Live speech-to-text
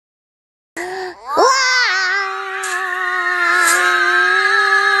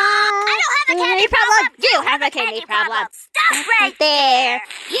You have a kidney problem. Stop right there.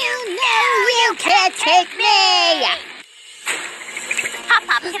 You know you can't take me. Hop,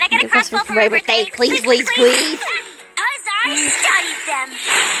 Hop, can I get a crossbow for my my birthday? birthday? Please, please, please. Cause I studied them.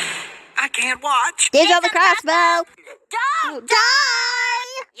 I can't watch. There's on the crossbow. Don't Die!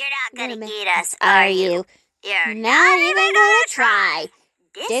 You're not gonna eat us, Are you? You're Not even gonna try.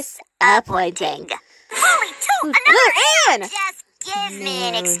 Disappointing. Holy toot! Another Anne! Just give me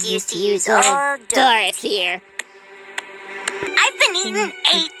an excuse to use old old Doris here. I've been eaten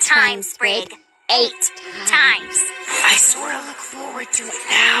 8 times, Sprig. 8 times. I sort of look forward to it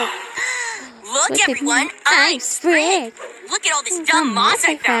now. Look, everyone, I'm Sprig. Look at all this dumb moss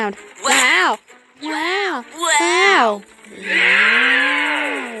I found. Wow. Wow. Wow.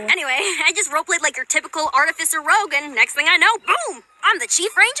 Anyway, I just roleplayed like your typical artificer rogue, and next thing I know, boom! I'm the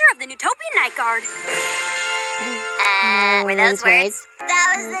chief ranger of the Utopian Night Guard. Were those words?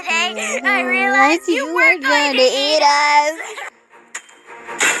 That was the day I realized you weren't going to eat us.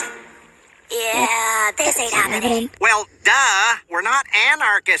 Yeah, this ain't happening. Well, duh. We're not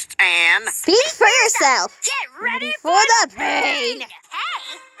anarchists, Anne. Speak for yourself. Get ready For the pain. Hey,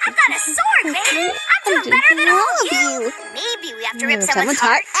 I've got a sword, baby. I'm doing better than all of you. Maybe we have to rip someone's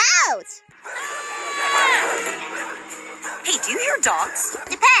heart out. Hey, do you hear dogs?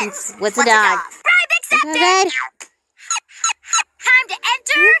 Depends. What's a dog? Bribe accepted. Red. Time to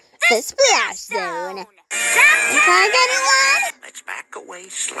enter The splash zone. Time Find anyone? Let's back away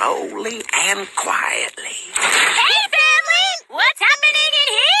slowly and quietly. Hey, family! What's happening in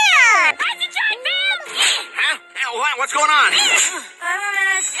here? How's the giant fam? Huh? What's going on?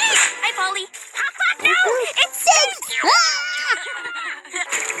 Hi, Polly. No, it's Six.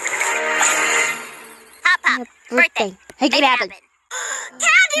 Hop, Hop. Birthday. Hey, get happen.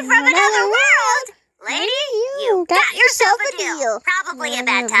 Candy from another world. Lady, you got yourself a deal. Probably a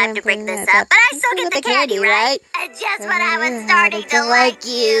bad time to bring this up, but I still get the candy, right? And just when I was starting to like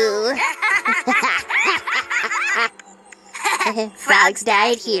you. Frogs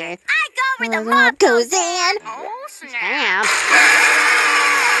died here. I go where the mob goes in. Oh, snap.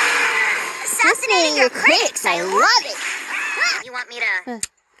 Assassinating your critics, I love it. You want me to?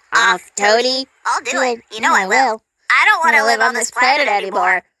 Off, Toady. I'll do it. You know I will. I don't want to live on this planet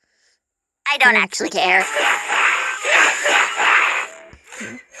anymore. I don't actually care.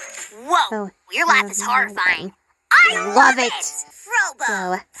 Whoa, your laugh is horrifying. I love it.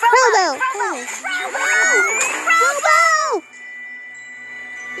 Frobo. Frobo.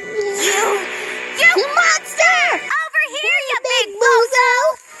 You monster! Over here, you big bozo!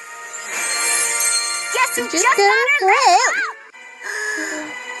 Guess who just got her leg?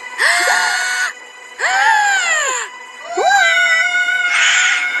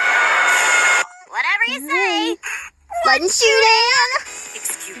 Whatever you say. Fun shooting.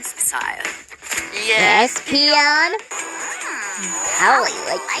 Excuse me, sire. Yes, peon. How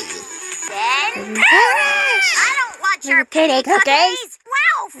like you? Then Perish. I don't want your Pity pity cookies. cookies.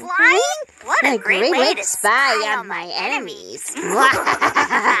 Wow, flying! What a great way to spy on my enemies. And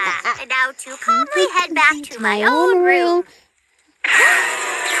now to calmly head back to my own room.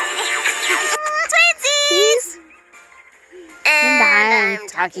 Twinsies! And I'm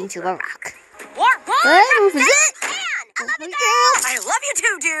talking to a rock. What? What was it? Man, I love you, Girl. I love you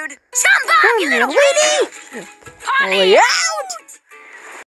too, dude. Chum you little Weedy. Party! Yeah.